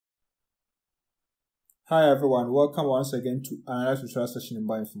Hi everyone, welcome once again to another tutorial session in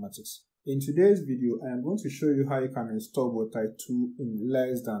Bioinformatics. In today's video, I am going to show you how you can install Bowtie2 in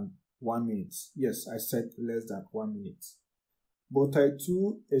less than 1 minute. Yes, I said less than 1 minute.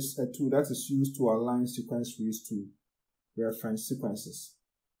 Bowtie2 is a tool that is used to align sequence trees to reference sequences.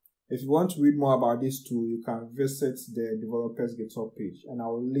 If you want to read more about this tool, you can visit the developer's GitHub page, and I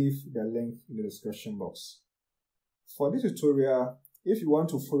will leave the link in the description box. For this tutorial, if you want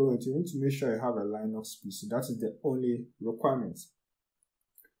to follow it, you need to make sure you have a Linux PC. That is the only requirement.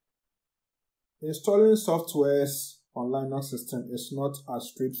 Installing softwares on Linux system is not as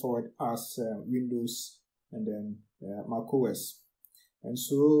straightforward as Windows and then Mac OS. And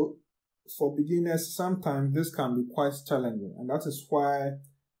so for beginners, sometimes this can be quite challenging. And that is why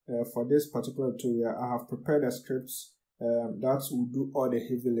for this particular tutorial, I have prepared a script that will do all the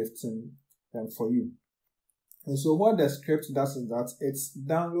heavy lifting for you. And so what the script does is that it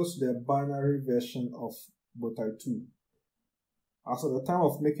downloads the binary version of Bowtie2. As of the time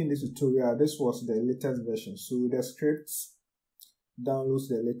of making this tutorial, this was the latest version. So the script downloads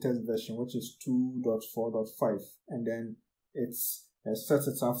the latest version, which is 2.4.5, and then it sets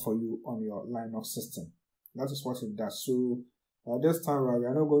it up for you on your Linux system. That is what it does. So this time around, we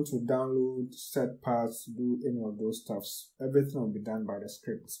are not going to download, set paths, do any of those stuffs. Everything will be done by the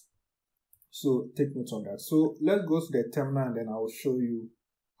script. So take note of that. So let's go to the terminal and then I will show you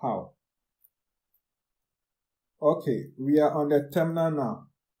how. Okay, we are on the terminal now.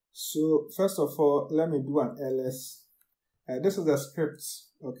 So first of all, let me do an ls. This is the script.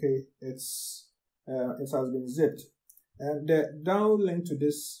 Okay, it has been zipped, and the download link to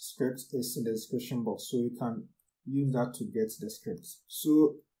this script is in the description box, so you can use that to get the script.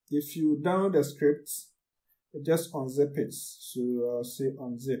 So if you download the script, just unzip it. So I'll say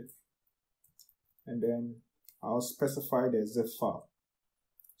unzip, and then I'll specify the zip file.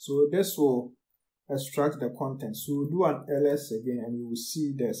 So this will extract the content. So do an ls again and you will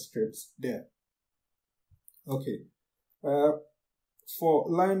see the script there. Okay. For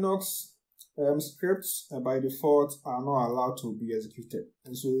Linux, scripts by default are not allowed to be executed.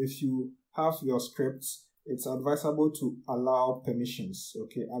 And so if you have your scripts, it's advisable to allow permissions.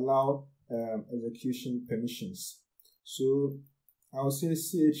 Okay, allow execution permissions. So I'll say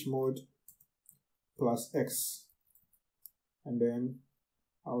chmod +X, and then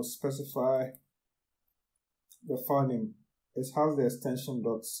I'll specify the file name. It has the extension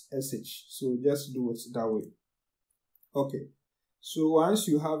 .sh, so just do it that way. Okay, so once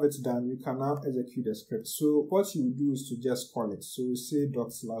you have it done, you can now execute the script. So what you do is to just call it. So you say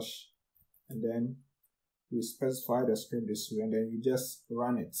 /, and then you specify the script this way, and then you just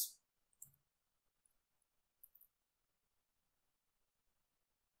run it.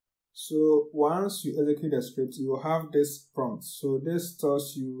 So once you execute the script, you will have this prompt. So this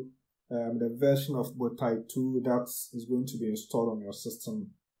tells you the version of Bowtie2 that is going to be installed on your system,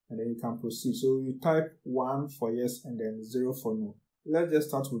 and then you can proceed. So you type 1 for yes and then 0 for no. Let's just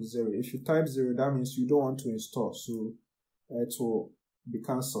start with 0. If you type 0, that means you don't want to install, so it will be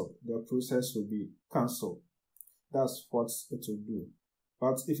cancelled. The process will be cancelled. That's what it will do.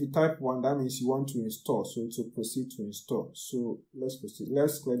 But if you type 1, that means you want to install, so it will proceed to install. So let's proceed.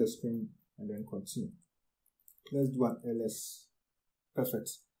 Let's clear the screen and then continue. Let's do an ls. Perfect.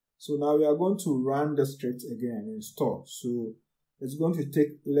 So now we are going to run the script again and install. So it's going to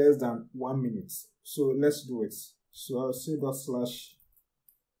take less than 1 minute. So let's do it. So I'll say /,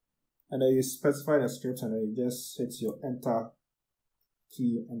 and then you specify the script, and then you just hit your enter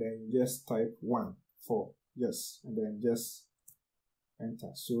key, and then you just type 1 for yes, and then just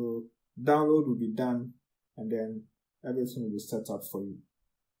enter. So download will be done, and then everything will be set up for you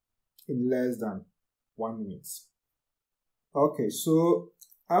in less than 1 minute. Okay, so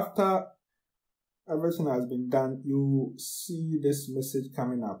after everything has been done, you see this message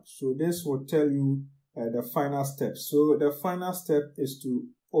coming up. So this will tell you the final step. So the final step is to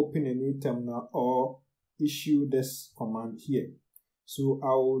open a new terminal or issue this command here. So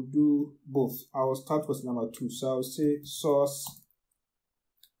I will do both. I will start with number 2. So I will say source.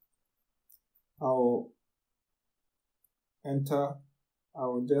 I'll enter. I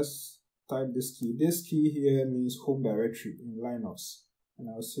will just type this key. This key here means home directory in Linux. And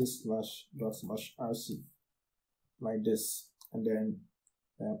I'll say /rc like this. And then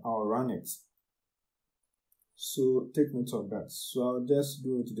I'll run it. So take note of that. So I'll just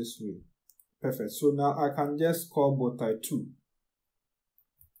do it this way. Perfect. So now I can just call Bowtie2.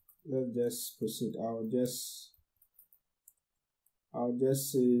 Let's just proceed. I'll just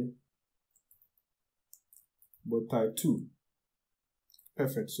say Bowtie2.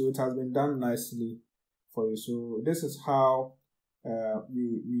 Perfect. So it has been done nicely for you. So this is how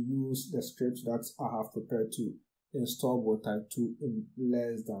we use the scripts that I have prepared to install Bowtie2 in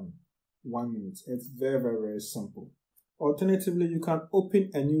less than 1 minute. It's very, very, very simple. Alternatively, you can open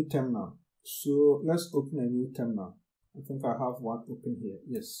a new terminal. So let's open a new terminal. I think I have one open here.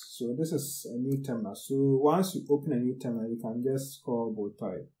 Yes. So this is a new terminal. So once you open a new terminal, you can just call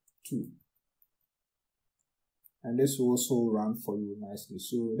Bowtie2. And this will also run for you nicely.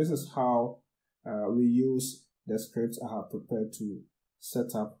 So this is how we use the scripts I have prepared to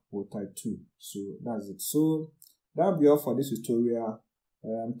set up Bowtie2. So that's it. So that'll be all for this tutorial.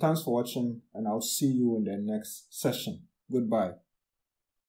 Thanks for watching, and I'll see you in the next session. Goodbye.